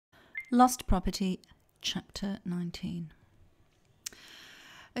Lost Property, Chapter 19.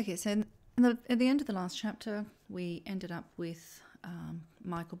 Okay, so at the end of the last chapter, we ended up with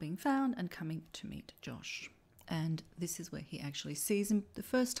Michael being found and coming to meet Josh. And this is where he actually sees him the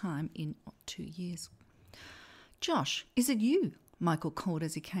first time in 2 years. "Josh, is it you?" Michael called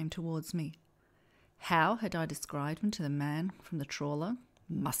as he came towards me. How had I described him to the man from the trawler?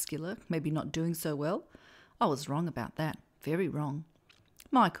 Muscular, maybe not doing so well? I was wrong about that, very wrong.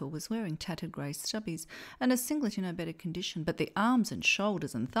 Michael was wearing tattered grey stubbies and a singlet in no better condition, but the arms and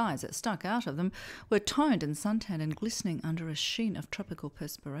shoulders and thighs that stuck out of them were toned and suntanned and glistening under a sheen of tropical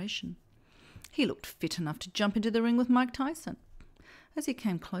perspiration. He looked fit enough to jump into the ring with Mike Tyson. As he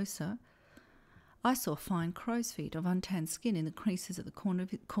came closer, I saw fine crow's feet of untanned skin in the creases at the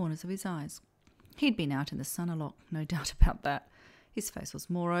corners of his eyes. He'd been out in the sun a lot, no doubt about that. His face was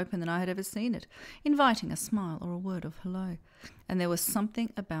more open than I had ever seen it, inviting a smile or a word of hello. And there was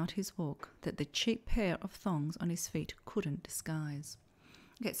something about his walk that the cheap pair of thongs on his feet couldn't disguise.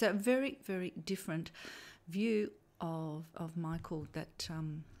 Okay, so a very, very different view of Michael that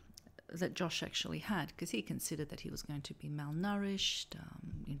Josh actually had, because he considered that he was going to be malnourished,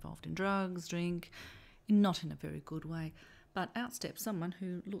 involved in drugs, drink, not in a very good way. But out steps someone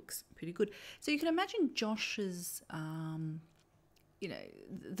who looks pretty good. So you can imagine Josh's...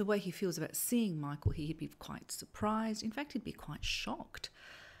 the way he feels about seeing Michael, he'd be quite surprised. In fact, he'd be quite shocked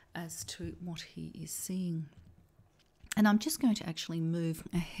as to what he is seeing. And I'm just going to actually move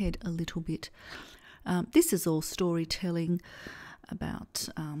ahead a little bit. This is all storytelling about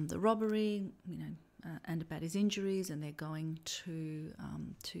the robbery, and about his injuries, and they're going to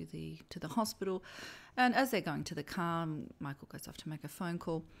the hospital. And as they're going to the car, Michael goes off to make a phone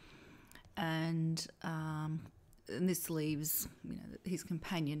call, and this leaves his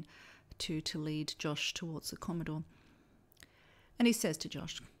companion to lead Josh towards the Commodore. And he says to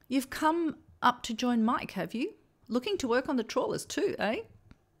Josh, "You've come up to join Mike, have you? Looking to work on the trawlers too, eh?"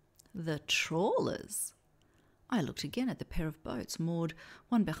 The trawlers? I looked again at the pair of boats moored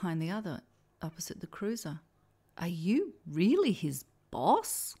one behind the other opposite the cruiser. "Are you really his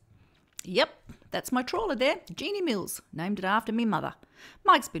boss?" "Yep, that's my trawler there, Jeannie Mills, named it after me mother.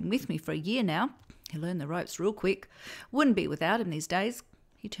 Mike's been with me for a year now. He learned the ropes real quick. Wouldn't be without him these days."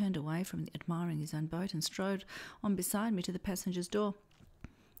 He turned away from admiring his own boat and strode on beside me to the passenger's door.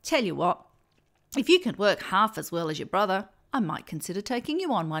 "Tell you what, if you can work half as well as your brother, I might consider taking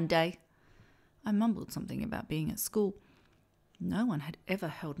you on one day." I mumbled something about being at school. No one had ever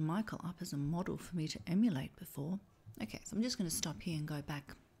held Michael up as a model for me to emulate before. Okay, so I'm just going to stop here and go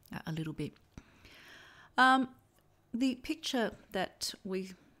back a little bit. The picture that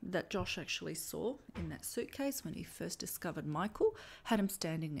Josh actually saw in that suitcase when he first discovered Michael had him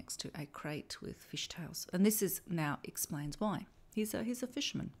standing next to a crate with fishtails. And this is now explains why. He's a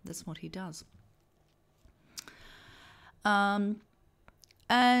fisherman. That's what he does. And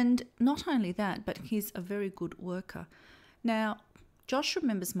not only that, but he's a very good worker. Now, Josh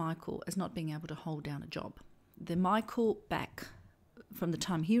remembers Michael as not being able to hold down a job. The Michael back from the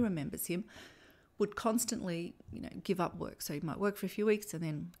time he remembers him would constantly, give up work. So he might work for a few weeks and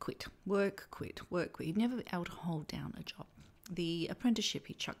then quit. Work, quit. He'd never be able to hold down a job. The apprenticeship,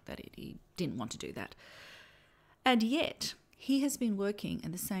 he chucked that in. He didn't want to do that. And yet, he has been working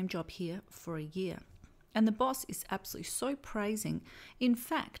in the same job here for a year. And the boss is absolutely so praising. In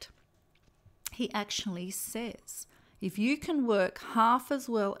fact, he actually says, "If you can work half as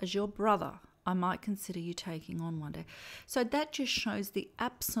well as your brother, I might consider you taking on one day." So that just shows the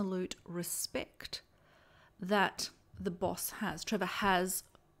absolute respect that the boss has, Trevor has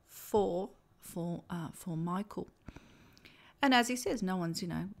for Michael. And as he says, no one's,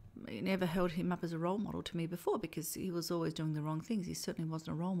 never held him up as a role model to me before, because he was always doing the wrong things. He certainly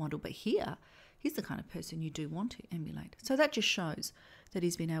wasn't a role model. But here, he's the kind of person you do want to emulate. So that just shows that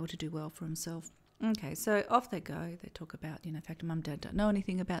he's been able to do well for himself. Okay, so off they go. They talk about, in fact, Mum and Dad don't know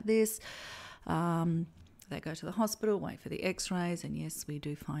anything about this. They go to the hospital, wait for the x-rays, and yes, we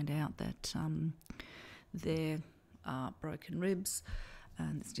do find out that there are broken ribs,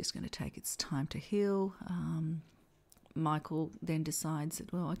 and it's just going to take its time to heal. Michael then decides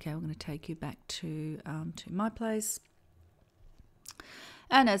that, well, okay, we're going to take you back to my place.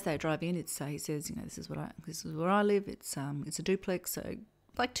 And as they drive in, he says, this is where I live. It's a duplex, so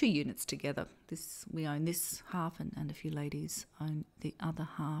like 2 units together. We own this half, and a few ladies own the other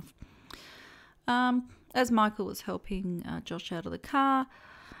half. As Michael was helping Josh out of the car,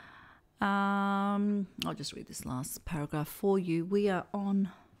 I'll just read this last paragraph for you. We are on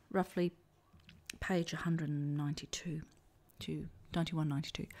roughly page 192 to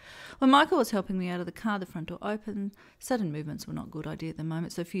 91.92. When Michael was helping me out of the car, the front door opened. Sudden movements were not a good idea at the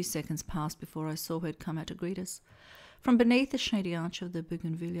moment, so a few seconds passed before I saw who had come out to greet us. From beneath the shady arch of the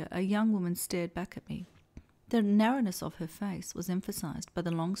bougainvillea, a young woman stared back at me. The narrowness of her face was emphasised by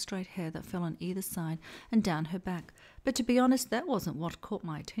the long straight hair that fell on either side and down her back, but to be honest, that wasn't what caught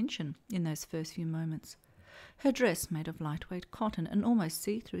my attention in those first few moments. Her dress, made of lightweight cotton and almost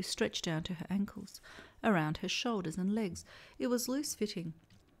see-through, stretched down to her ankles, around her shoulders and legs. It was loose-fitting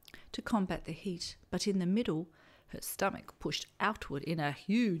to combat the heat, but in the middle, her stomach pushed outward in a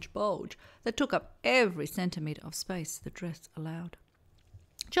huge bulge that took up every centimetre of space the dress allowed.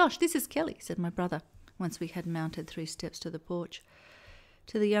 "Josh, this is Kelly," said my brother, once we had mounted 3 steps to the porch.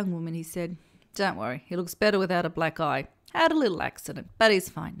 To the young woman he said, "Don't worry, he looks better without a black eye. Had a little accident, but he's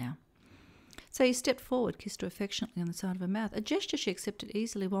fine now." So he stepped forward, kissed her affectionately on the side of her mouth, a gesture she accepted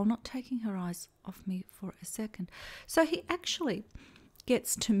easily while not taking her eyes off me for a second. So he actually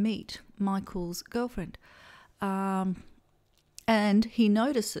gets to meet Michael's girlfriend. And he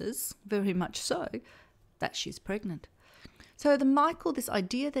notices, very much so, that she's pregnant. So this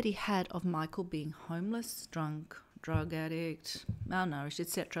idea that he had of Michael being homeless, drunk, drug addict, malnourished,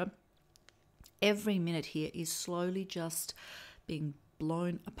 etc., every minute here is slowly just being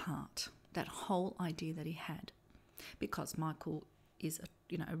blown apart. That whole idea that he had, because Michael is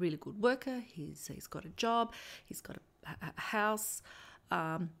a really good worker. He's got a job, he's got a house,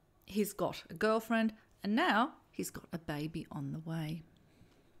 he's got a girlfriend, and now he's got a baby on the way.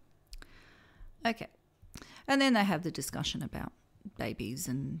 Okay, and then they have the discussion about babies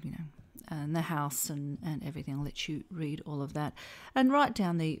and and the house and everything. I'll let you read all of that. And right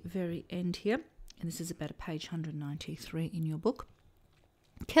down the very end here, and this is about page 193 in your book,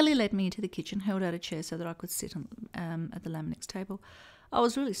 Kelly led me into the kitchen, held out a chair so that I could sit at the Laminex table. I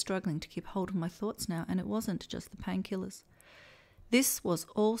was really struggling to keep hold of my thoughts now, and it wasn't just the painkillers. This was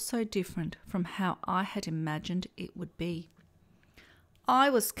all so different from how I had imagined it would be. I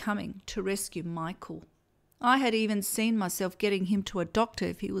was coming to rescue Michael. I had even seen myself getting him to a doctor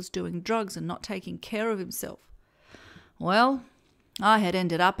if he was doing drugs and not taking care of himself. Well, I had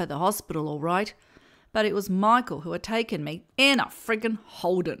ended up at the hospital all right, but it was Michael who had taken me in a friggin'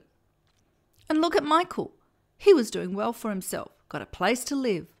 Holden. And look at Michael. He was doing well for himself, got a place to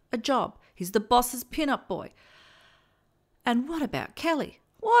live, a job. He's the boss's pin-up boy. And what about Kelly?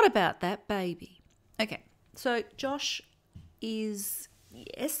 What about that baby? Okay, so Josh is,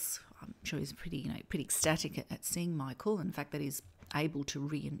 yes, I'm sure he's pretty ecstatic at seeing Michael and the fact that he's able to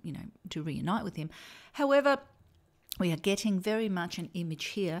reunite with him. However, we are getting very much an image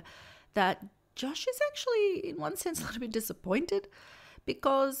here that Josh is actually, in one sense, a little bit disappointed,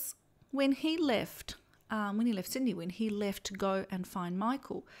 because when he left Sydney, when he left to go and find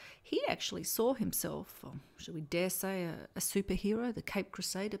Michael, he actually saw himself, or should we dare say a superhero, the Cape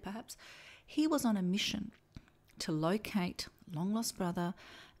Crusader perhaps. He was on a mission to locate long-lost brother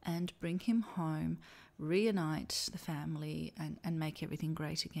and bring him home, reunite the family and make everything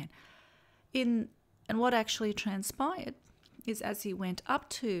great again. And what actually transpired is, as he went up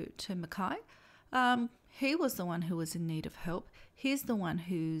to Mackay, he was the one who was in need of help. He's the one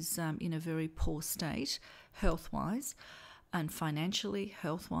who's in a very poor state, health-wise and financially,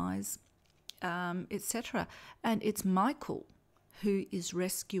 health-wise, etc. And it's Michael who is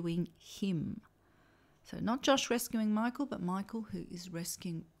rescuing him. So not Josh rescuing Michael, but Michael who is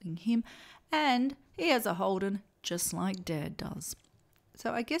rescuing him. And he has a Holden just like Dad does.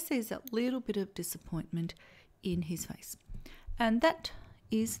 So I guess there's a little bit of disappointment in his face. And that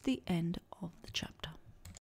is the end of the chapter.